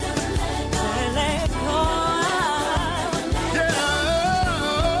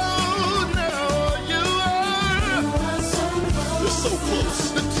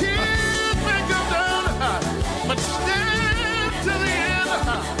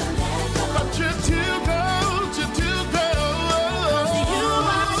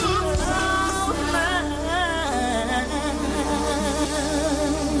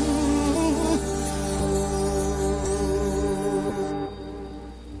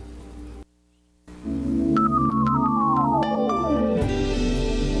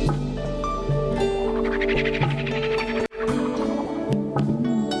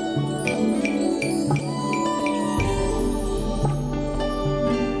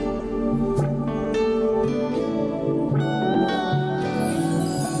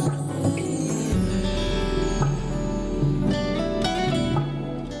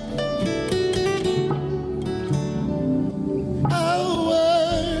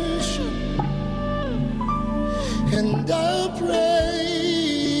and our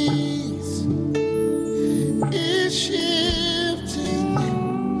praise is shifting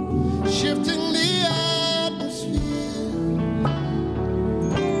the atmosphere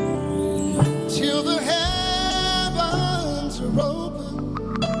till the heavens are open.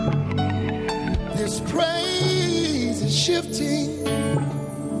 This praise is shifting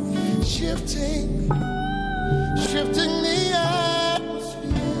the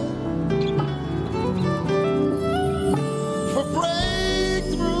atmosphere for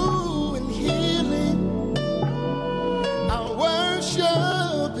breakthrough and healing. Our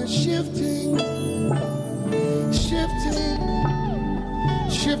worship is shifting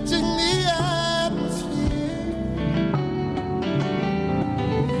the atmosphere.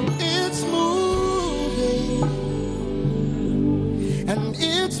 It's moving and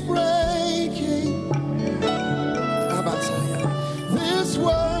it's breaking. How about that? This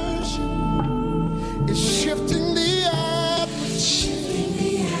worship is shifting the atmosphere.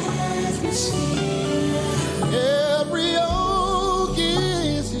 Every yoke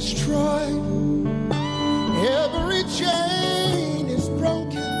is destroyed. Every chain is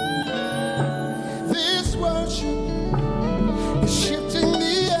broken. This worship is shifting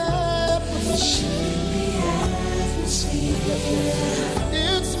the atmosphere.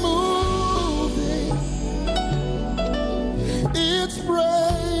 It's moving. It's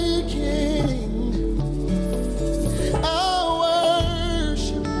breaking. Our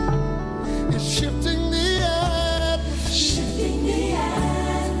worship is shifting the atmosphere.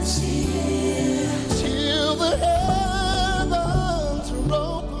 Till the heavens are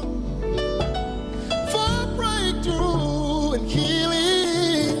open for breakthrough and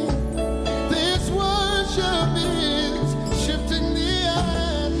healing. This worship is shifting the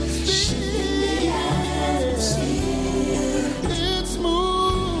atmosphere. It's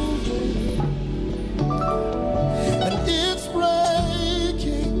moving and it's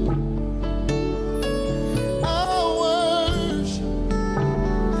breaking. Our worship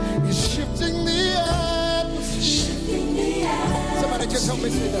is shifting the atmosphere. Somebody just help me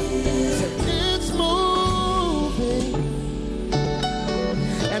say that. It's moving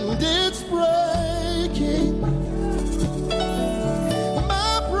and it's breaking.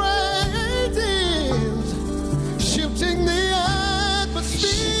 My praise is shifting the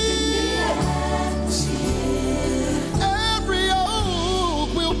atmosphere. Every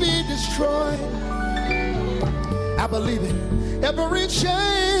oak will be destroyed. I believe it. Every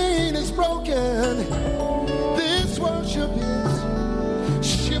chain is broken. This worship is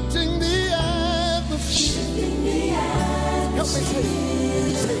shifting the atmosphere. Help me say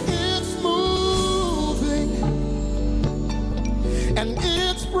it. It's moving and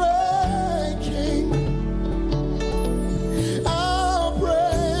it's breaking. Our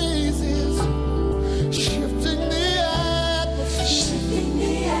praise is shifting the atmosphere.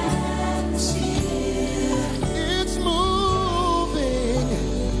 It's moving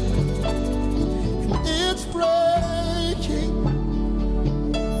and it's breaking.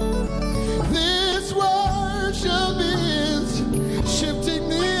 This worship is shifting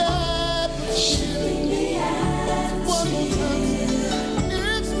the atmosphere. One more time.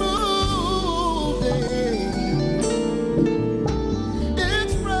 It's moving.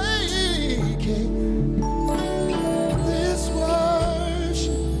 It's breaking. This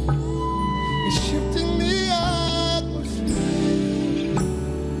worship is shifting the atmosphere.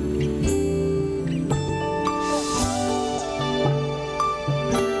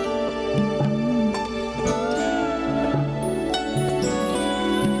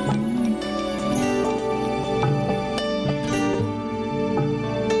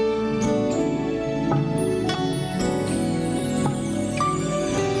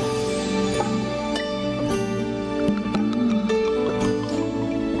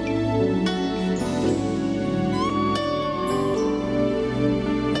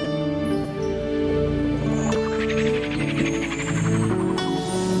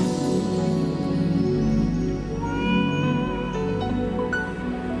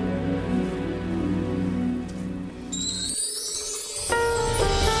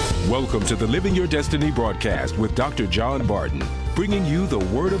 Welcome to the Living Your Destiny broadcast with Dr. John Barton, bringing you the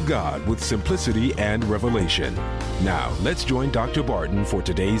Word of God with simplicity and revelation. Now, let's join Dr. Barton for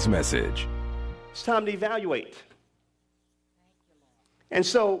today's message. It's time to evaluate. And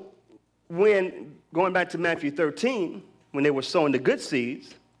so, when, going back to Matthew 13, when they were sowing the good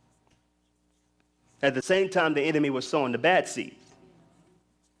seeds, at the same time the enemy was sowing the bad seeds.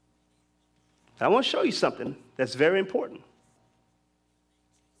 I want to show you something that's very important.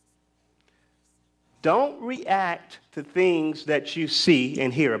 Don't react to things that you see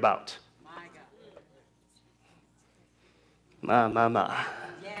and hear about. My.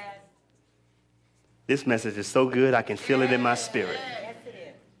 This message is so good, I can feel it in my spirit.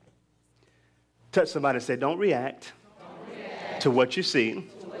 Touch somebody and say, don't react to what you see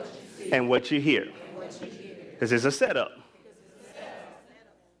and what you hear. Because it's a setup.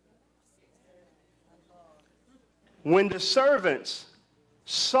 When the servants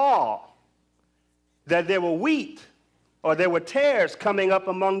saw that there were wheat or there were tares coming up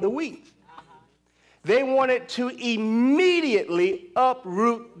among the wheat, they wanted to immediately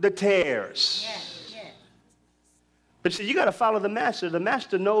uproot the tares. But see, you got to follow the master. The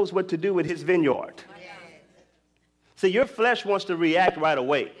master knows what to do with his vineyard. See, your flesh wants to react right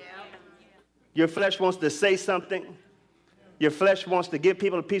away. Your flesh wants to say something. Your flesh wants to give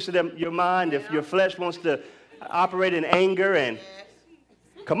people a piece of your mind. If your flesh wants to operate in anger and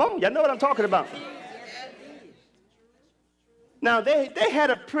come on, y'all know what I'm talking about. Now, they had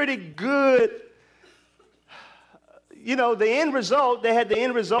a pretty good, the end result. They had the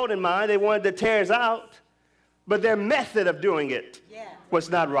end result in mind. They wanted the tares out. But their method of doing it was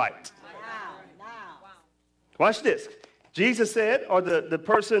not right. Watch this. Jesus said, or the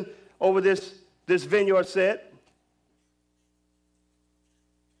person over this vineyard said,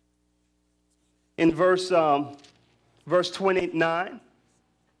 in verse 29,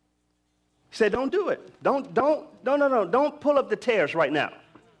 he said, don't do it. Don't pull up the tares right now.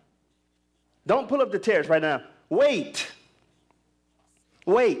 Don't pull up the tares right now. Wait.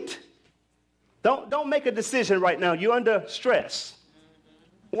 Don't make a decision right now. You're under stress.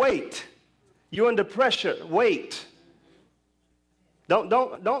 Wait. You're under pressure. Wait. Don't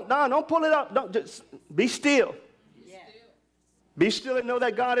pull it up. Don't just be still. Be still and know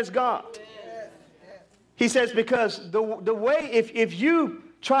that God is God. He says, because the way, if you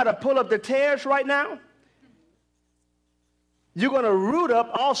try to pull up the tares right now, you're going to root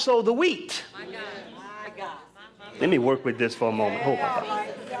up also the wheat. My God. Let me work with this for a moment. Hold on.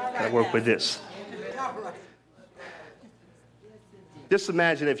 Gotta work with this. Just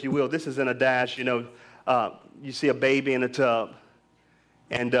imagine, if you will, this is in a dash, you see a baby in a tub,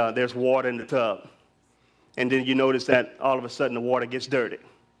 and there's water in the tub. And then you notice that all of a sudden the water gets dirty.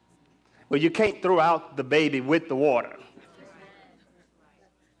 Well, you can't throw out the baby with the water.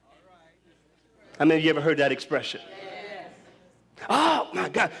 I mean, you ever heard that expression? Oh, my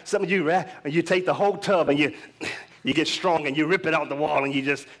God. Some of you take the whole tub and you get strong and you rip it out the wall and you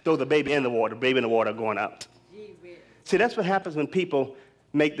just throw the baby in the water. Baby in the water going out. See, that's what happens when people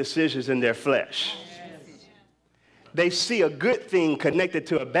make decisions in their flesh. They see a good thing connected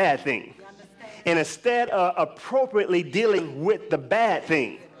to a bad thing. And instead of appropriately dealing with the bad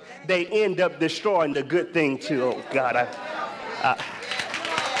thing, they end up destroying the good thing too. Oh, God,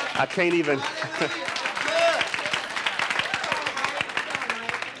 I can't even.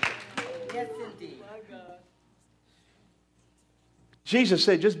 Jesus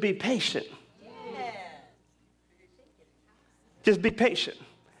said, just be patient. Just be patient.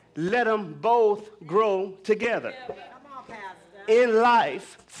 Let them both grow together. In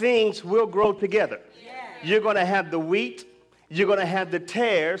life, things will grow together. You're going to have the wheat. You're going to have the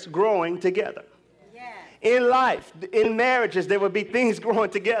tares growing together. In life, in marriages, there will be things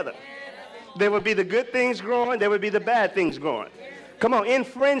growing together. There will be the good things growing. There will be the bad things growing. Come on, in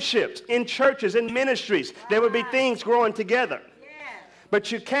friendships, in churches, in ministries, there will be things growing together.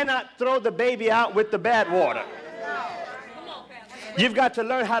 But you cannot throw the baby out with the bad water. You've got to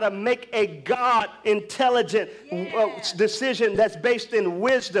learn how to make a God-intelligent decision that's based in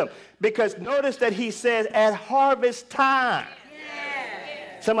wisdom. Because notice that he says at harvest time.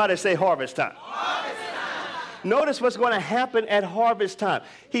 Somebody say harvest time. Notice what's going to happen at harvest time.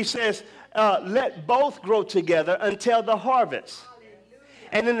 He says, let both grow together until the harvest.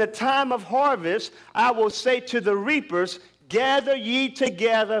 And in the time of harvest, I will say to the reapers, gather ye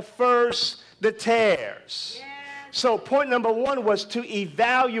together first the tares. So point number one was to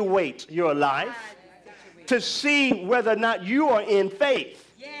evaluate your life, to see whether or not you are in faith.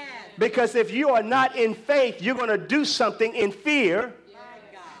 Because if you are not in faith, you're going to do something in fear.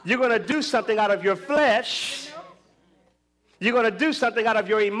 You're going to do something out of your flesh. You're going to do something out of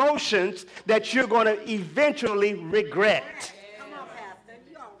your emotions that you're going to eventually regret.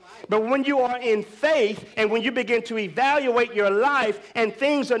 But when you are in faith and when you begin to evaluate your life and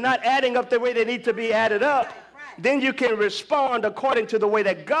things are not adding up the way they need to be added up, then you can respond according to the way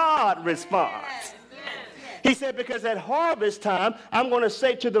that God responds. He said, because at harvest time, I'm going to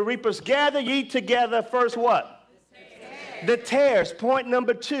say to the reapers, gather ye together first what? The tares. Point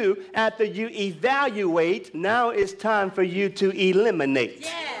number two, after you evaluate, now it's time for you to eliminate.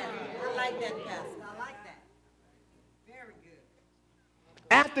 Yeah, I like that, Pastor. I like that. Very good.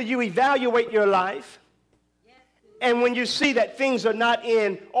 After you evaluate your life, And when you see that things are not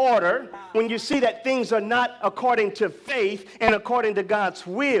in order, when you see that things are not according to faith and according to God's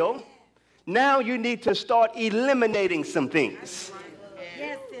will, now you need to start eliminating some things.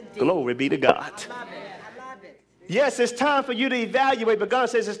 Yes, indeed. Glory be to God. I love it. I love it. Yes, it's time for you to evaluate, but God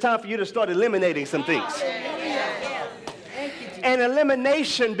says it's time for you to start eliminating some things. Yes. Thank you, Jesus. And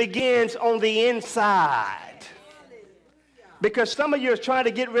elimination begins on the inside. Because some of you are trying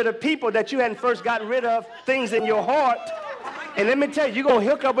to get rid of people that you hadn't first gotten rid of, things in your heart. And let me tell you, you're going to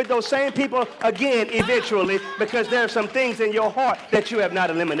hook up with those same people again eventually because there are some things in your heart that you have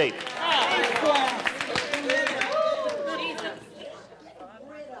not eliminated.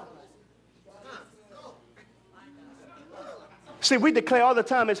 See, we declare all the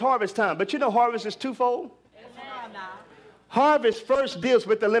time it's harvest time, but you know harvest is twofold. Harvest first deals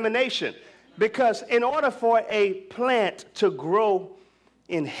with elimination. Because in order for a plant to grow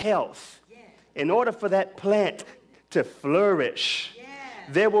in health, in order for that plant to flourish,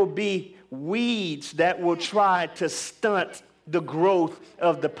 there will be weeds that will try to stunt the growth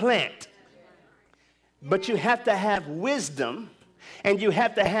of the plant. But you have to have wisdom and you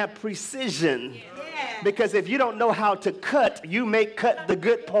have to have precision. Because if you don't know how to cut, you may cut the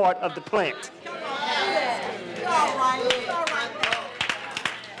good part of the plant.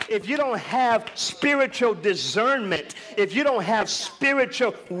 If you don't have spiritual discernment, if you don't have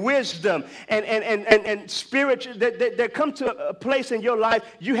spiritual wisdom and spiritual, there comes to a place in your life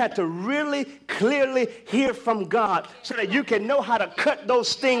you have to really clearly hear from God so that you can know how to cut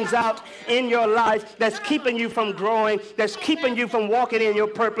those things out in your life that's keeping you from growing, that's keeping you from walking in your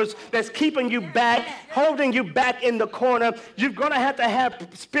purpose, that's keeping you back, holding you back in the corner. You're going to have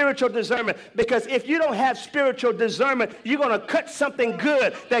spiritual discernment, because if you don't have spiritual discernment, you're going to cut something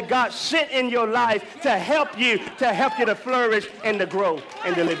good that God sent in your life to help you to flourish and to grow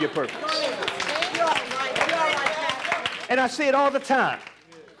and to live your purpose. And I see it all the time.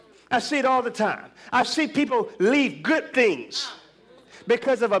 I see it all the time. I see people leave good things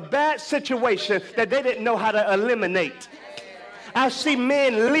because of a bad situation that they didn't know how to eliminate. I see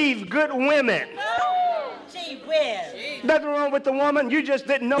men leave good women. Nothing wrong with the woman. You just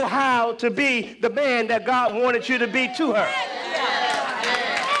didn't know how to be the man that God wanted you to be to her.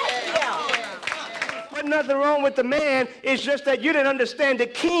 But nothing wrong with the man. It's just that you didn't understand the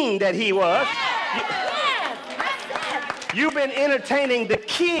king that he was. You've been entertaining the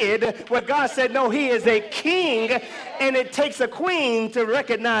kid where God said, no, he is a king, and it takes a queen to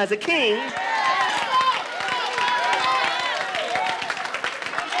recognize a king.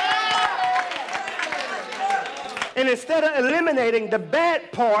 And instead of eliminating the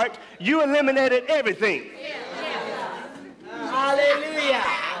bad part, you eliminated everything. Hallelujah.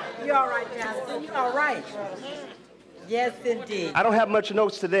 You're all right, Pastor. You're all right. Yes, indeed. I don't have much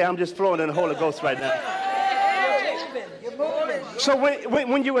notes today. I'm just flowing in the Holy Ghost right now. You're moving. So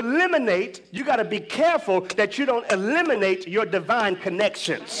when you eliminate, you got to be careful that you don't eliminate your divine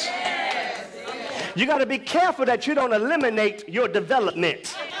connections. You got to be careful that you don't eliminate your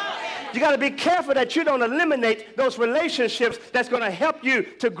development. You got to be careful that you don't eliminate those relationships that's going to help you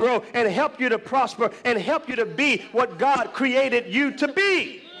to grow and help you to prosper and help you to be what God created you to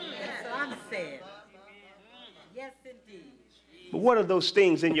be. That's what I'm saying. Yes, indeed. But what are those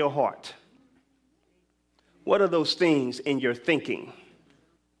things in your heart? What are those things in your thinking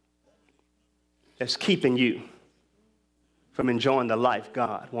that's keeping you from enjoying the life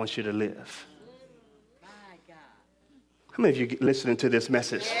God wants you to live? My God. How many of you listening to this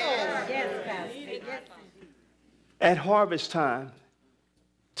message? Yes, Pastor. Yes, indeed. At harvest time,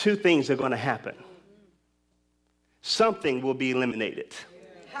 two things are going to happen. Something will be eliminated,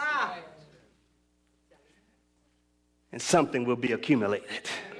 Ha! and something will be accumulated.